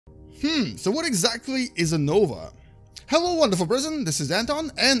So what exactly is a nova? Hello wonderful person, this is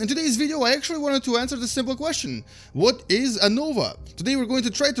Anton, and in today's video I actually wanted to answer this simple question. What is a nova? Today we're going to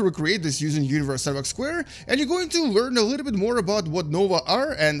try to recreate this using universe Sandbox², and you're going to learn a little bit more about what nova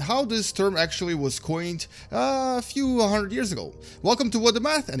are and how this term actually was coined a few hundred years ago. Welcome to What the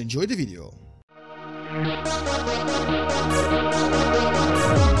Math and enjoy the video.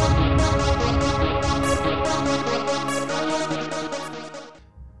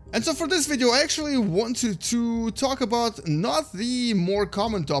 And so for this video, I actually wanted to talk about not the more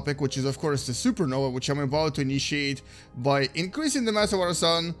common topic, which is of course the supernova, which I'm about to initiate by increasing the mass of our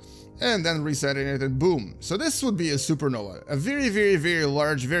sun and then resetting it and boom. So this would be a supernova, a very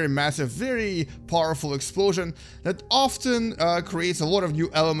large, very massive, very powerful explosion that often creates a lot of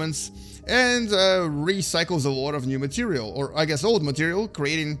new elements and recycles a lot of new material, or I guess old material,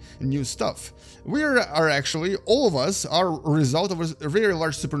 creating new stuff. We are actually, all of us, are a result of a very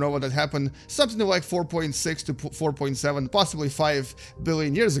large supernova that happened something like 4.6 to 4.7, possibly 5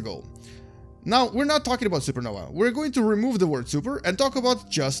 billion years ago. Now, we're not talking about supernova. We're going to remove the word super and talk about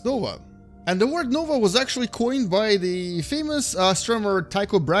just nova. And the word nova was actually coined by the famous astronomer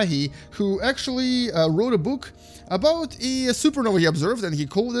Tycho Brahe, who actually wrote a book about a supernova he observed, and he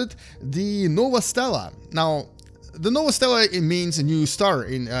called it the Nova Stella. Now, the Nova Stella, it means a new star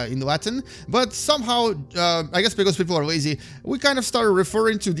in Latin, but somehow, I guess because people are lazy, we kind of started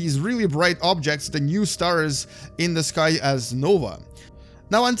referring to these really bright objects, the new stars in the sky, as nova.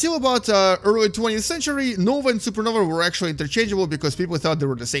 Now, until about early 20th century, nova and supernova were actually interchangeable because people thought they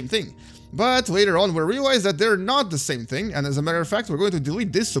were the same thing. But later on, we realized that they're not the same thing, and as a matter of fact, we're going to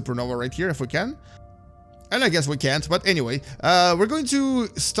delete this supernova right here if we can. And I guess we can't, but anyway, we're going to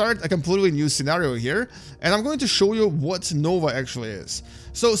start a completely new scenario here, and I'm going to show you what nova actually is.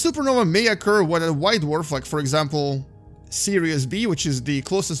 So supernova may occur when a white dwarf, like for example Sirius B, which is the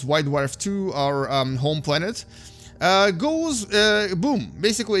closest white dwarf to our home planet, goes boom,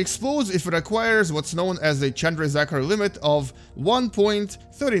 basically explodes if it acquires what's known as the Chandrasekhar limit of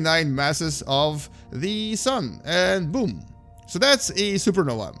 1.39 masses of the sun, and boom. So that's a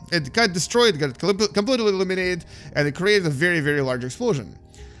supernova. It got destroyed, got completely eliminated, and it created a very large explosion.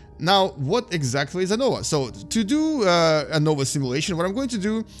 Now, what exactly is a nova? So to do a nova simulation, what I'm going to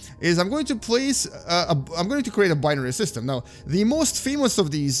do is I'm going to create a binary system. Now, the most famous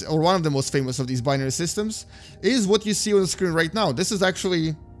of these, or one of the most famous of these binary systems, is what you see on the screen right now. This is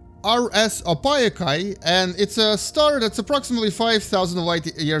actually RS Ophiuchi, and it's a star that's approximately 5,000 light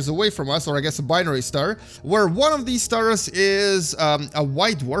years away from us, or I guess a binary star, where one of these stars is a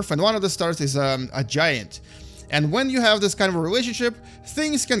white dwarf and one of the stars is a giant. And when you have this kind of a relationship,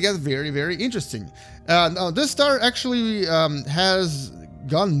 things can get very interesting. Now, this star actually has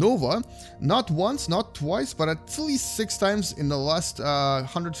gone nova, not once, not twice, but at least 6 times in the last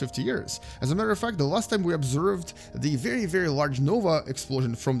 150 years. As a matter of fact, the last time we observed the very large nova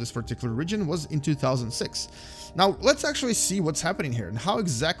explosion from this particular region was in 2006. Now, let's actually see what's happening here and how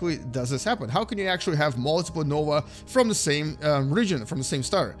exactly does this happen. How can you actually have multiple nova from the same region, from the same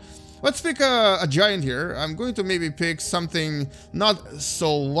star? Let's pick a giant here. I'm going to maybe pick something not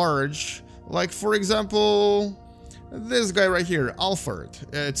so large, like for example this guy right here, Alphard.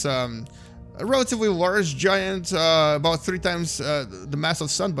 It's a relatively large giant, about 3 times the mass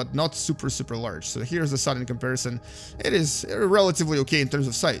of sun, but not super large. So here's the sun in comparison. It is relatively okay in terms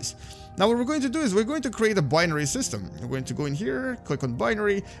of size. Now what we're going to do is we're going to create a binary system. We're going to go in here, click on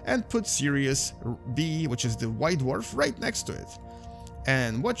binary, and put Sirius B, which is the white dwarf, right next to it.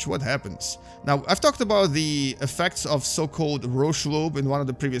 And watch what happens. Now, I've talked about the effects of so-called Roche Lobe in one of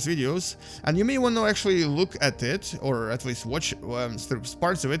the previous videos, and you may want to actually look at it, or at least watch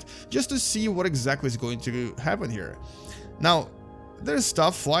parts of it, just to see what exactly is going to happen here. Now, there's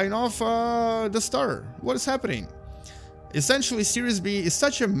stuff flying off the star. What is happening? Essentially, Sirius B is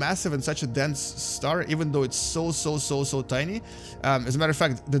such a massive and such a dense star, even though it's so tiny. As a matter of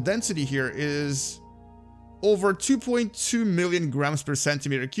fact, the density here is over 2.2 million grams per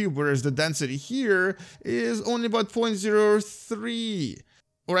centimeter cube, whereas the density here is only about 0.03,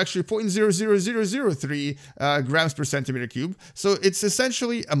 or actually 0.00003 grams per centimeter cube. So it's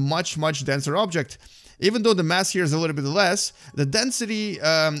essentially a much denser object. Even though the mass here is a little bit less, the density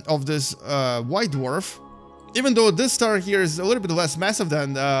of this white dwarf, even though this star here is a little bit less massive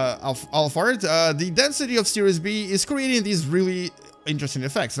than Alphard, the density of Sirius B is creating these really interesting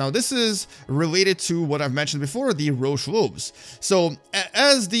effects. Now, this is related to what I've mentioned before, the Roche Lobes. So,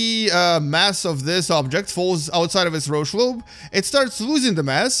 as the mass of this object falls outside of its Roche Lobe, it starts losing the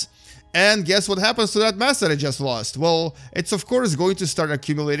mass, And guess what happens to that mass that I just lost? Well, it's of course going to start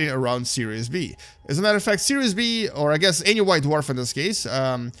accumulating around Sirius B. As a matter of fact, Sirius B, or I guess any white dwarf in this case,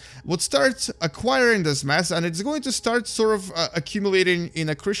 would start acquiring this mass, and it's going to start sort of accumulating in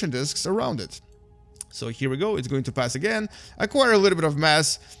accretion disks around it. So here we go, it's going to pass again, acquire a little bit of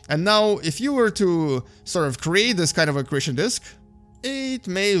mass, and now if you were to sort of create this kind of accretion disk, it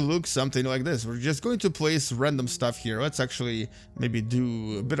may look something like this. We're just going to place random stuff here. Let's actually maybe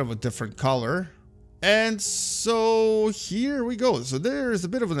do a bit of a different color. And so here we go. So there's a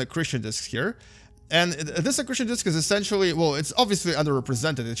bit of an accretion disk here. And this accretion disk is essentially, well, it's obviously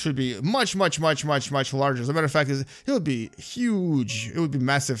underrepresented. It should be much larger. As a matter of fact, it would be huge. It would be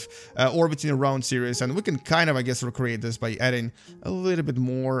massive, orbiting around Sirius. And we can kind of, I guess, recreate this by adding a little bit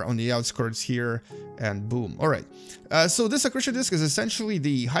more on the outskirts here. And boom. All right. So this accretion disk is essentially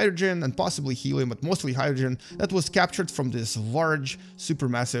the hydrogen and possibly helium, but mostly hydrogen, that was captured from this large,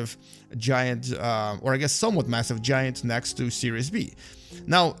 supermassive giant, or I guess somewhat massive giant next to Sirius B.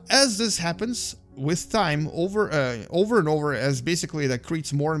 Now, as this happens, with time, over and over, as basically that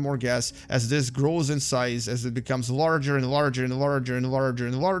creates more and more gas, as this grows in size, as it becomes larger and larger and larger and larger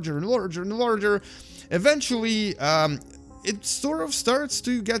and larger and larger and larger, eventually it sort of starts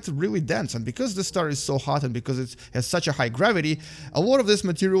to get really dense. And because the star is so hot and because it has such a high gravity, a lot of this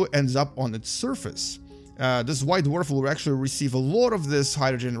material ends up on its surface. This white dwarf will actually receive a lot of this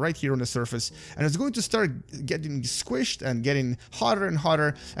hydrogen right here on the surface, and it's going to start getting squished and getting hotter and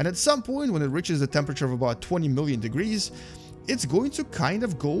hotter, and at some point when it reaches a temperature of about 20 million degrees, it's going to kind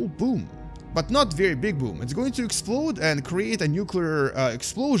of go boom. But not very big boom. It's going to explode and create a nuclear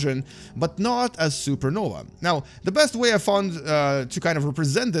explosion, but not as supernova. Now, the best way I found to kind of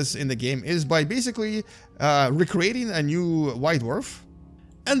represent this in the game is by basically recreating a new white dwarf,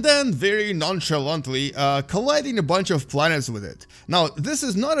 and then very nonchalantly colliding a bunch of planets with it. Now, this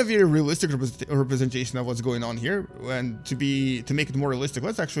is not a very realistic representation of what's going on here, and to make it more realistic,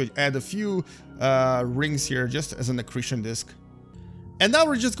 let's actually add a few rings here just as an accretion disk. And now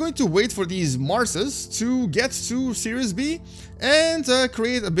we're just going to wait for these Marses to get to Sirius B and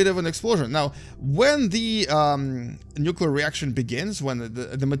create a bit of an explosion. Now, when the nuclear reaction begins, when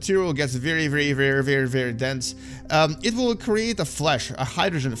the material gets very dense, it will create a flash, a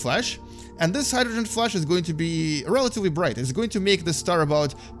hydrogen flash. And this hydrogen flash is going to be relatively bright. It's going to make the star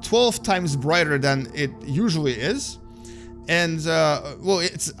about 12 times brighter than it usually is. And, well,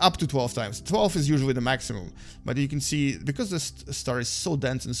 it's up to 12 times. 12 is usually the maximum. But you can see, because this star is so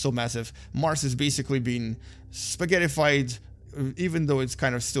dense and so massive, Mars is basically being spaghettified, even though it's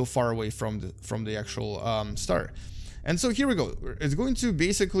kind of still far away from the actual star. And so here we go. It's going to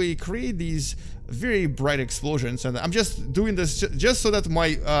basically create these very bright explosions. And I'm just doing this just so that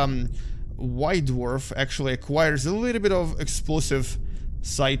my white dwarf actually acquires a little bit of explosive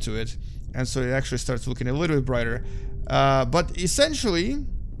side to it. And so it actually starts looking a little bit brighter. But essentially,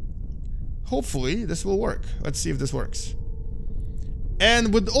 hopefully, this will work. Let's see if this works.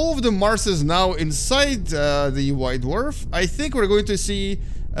 And with all of the Marses now inside the white dwarf, I think we're going to see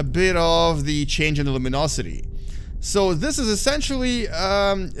a bit of the change in luminosity. So this is essentially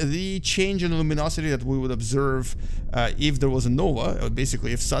the change in luminosity that we would observe if there was a nova.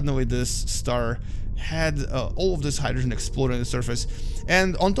 Basically, if suddenly this star had all of this hydrogen explode on the surface,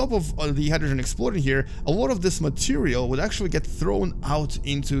 and on top of the hydrogen exploding here, a lot of this material would actually get thrown out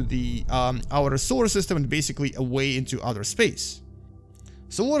into the outer solar system and basically away into outer space.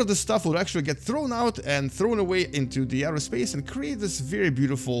 So a lot of this stuff would actually get thrown out and thrown away into the outer space and create this very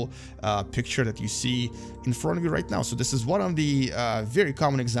beautiful picture that you see in front of you right now. So this is one of the very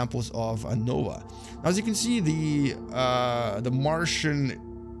common examples of a nova. Now, as you can see, the Martian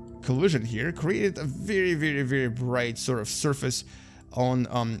collision here created a very bright sort of surface on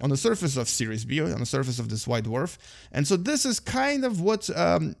the surface of Sirius B, on the surface of this white dwarf. And so this is kind of what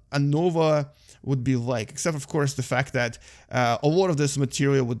a nova would be like, except of course the fact that a lot of this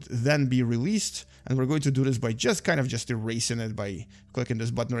material would then be released, and we're going to do this by just erasing it by clicking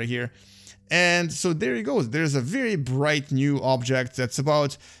this button right here. And so there you go. There's a very bright new object that's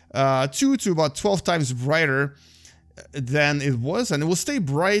about 2 to about 12 times brighter than it was, and it will stay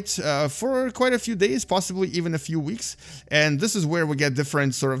bright for quite a few days, possibly even a few weeks. And this is where we get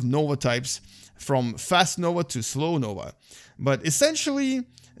different sort of nova types, from fast nova to slow nova. But essentially,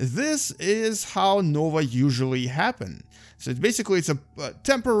 this is how nova usually happen. So basically it's a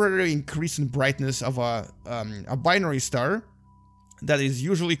temporary increase in brightness of a binary star that is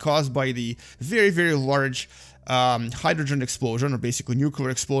usually caused by the very large hydrogen explosion, or basically nuclear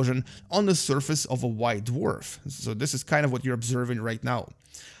explosion, on the surface of a white dwarf. So this is kind of what you're observing right now.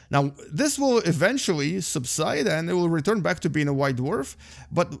 Now, this will eventually subside and it will return back to being a white dwarf,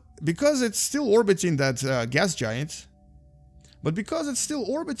 but because it's still orbiting that gas giant,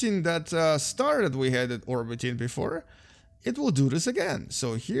 star that we had orbiting before, it will do this again.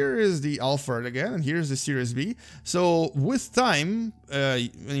 So here is the Alpha again, and here's the Series B. So with time,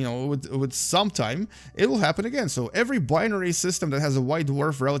 with some time, it will happen again. So every binary system that has a white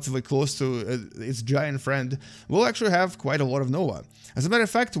dwarf relatively close to its giant friend will actually have quite a lot of nova. As a matter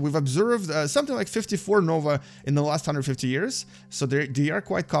of fact, we've observed something like 54 nova in the last 150 years. So they are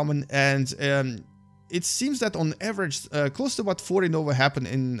quite common, and it seems that on average, close to about 40 nova happen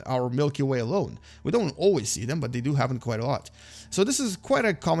in our Milky Way alone. We don't always see them, but they do happen quite a lot. So this is quite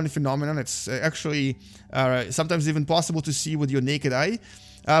a common phenomenon. It's actually sometimes even possible to see with your naked eye,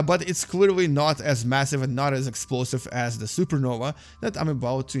 but it's clearly not as massive and not as explosive as the supernova that I'm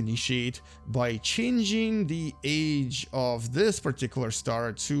about to initiate by changing the age of this particular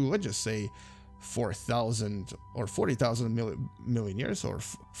star to, let's just say, 4,000 or 40,000 million years or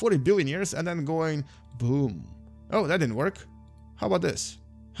 40 billion years, and then going boom. Oh, that didn't work. How about this?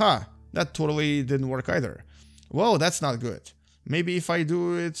 That totally didn't work either. Well, that's not good. Maybe if I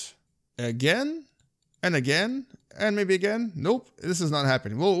do it again and again and maybe again. Nope, this is not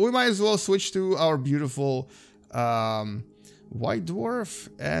happening. Well, we might as well switch to our beautiful white dwarf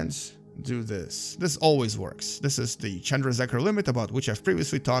and do this. This always works. This is the Chandrasekhar limit, about which I've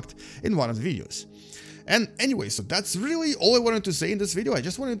previously talked in one of the videos. And anyway, so that's really all I wanted to say in this video. I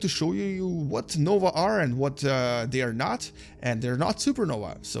just wanted to show you what nova are and what they are not. And they're not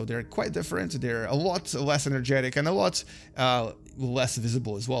supernova, so they're quite different. They're a lot less energetic and a lot less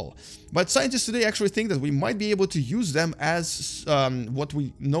visible as well. But scientists today actually think that we might be able to use them as what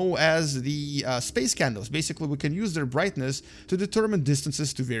we know as the space candles. Basically, we can use their brightness to determine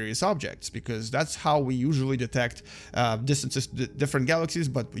distances to various objects, because that's how we usually detect distances to different galaxies,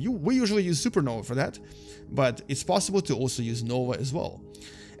 but we usually use supernova for that. But it's possible to also use nova as well.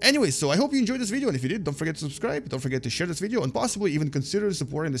 Anyway, so I hope you enjoyed this video, and if you did, don't forget to subscribe, don't forget to share this video, and possibly even consider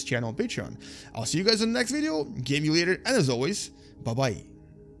supporting this channel on Patreon. I'll see you guys in the next video, game you later, and as always, bye-bye.